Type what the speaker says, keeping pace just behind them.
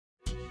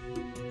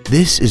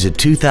This is a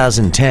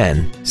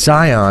 2010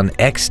 Scion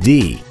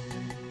XD.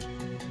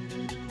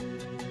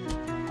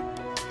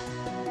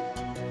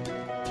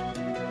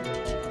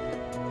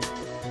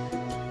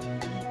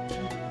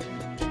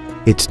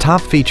 Its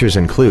top features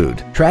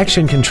include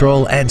traction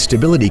control and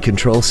stability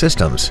control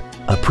systems,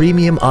 a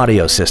premium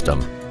audio system,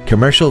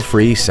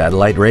 commercial-free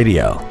satellite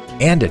radio,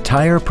 and a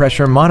tire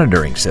pressure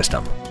monitoring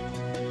system.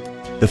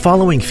 The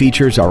following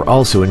features are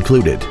also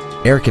included: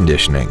 air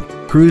conditioning,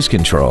 cruise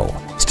control,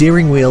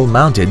 steering wheel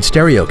mounted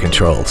stereo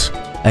controls,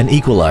 an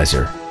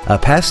equalizer, a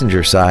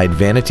passenger side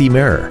vanity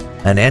mirror,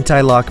 an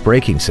anti-lock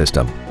braking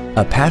system,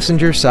 a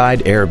passenger side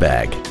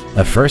airbag,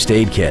 a first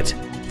aid kit,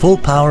 full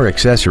power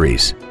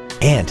accessories,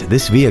 and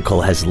this vehicle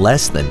has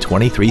less than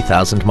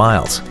 23,000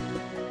 miles.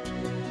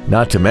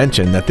 Not to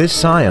mention that this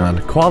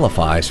Scion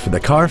qualifies for the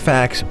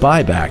Carfax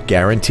buyback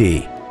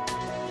guarantee.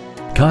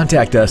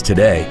 Contact us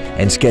today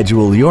and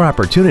schedule your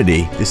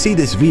opportunity to see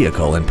this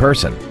vehicle in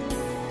person.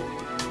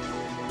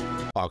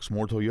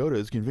 Oxmoor Toyota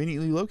is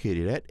conveniently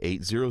located at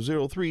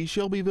 8003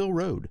 Shelbyville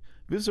Road.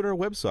 Visit our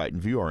website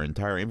and view our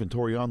entire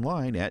inventory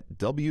online at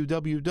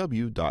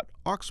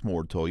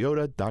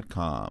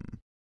www.oxmoortoyota.com.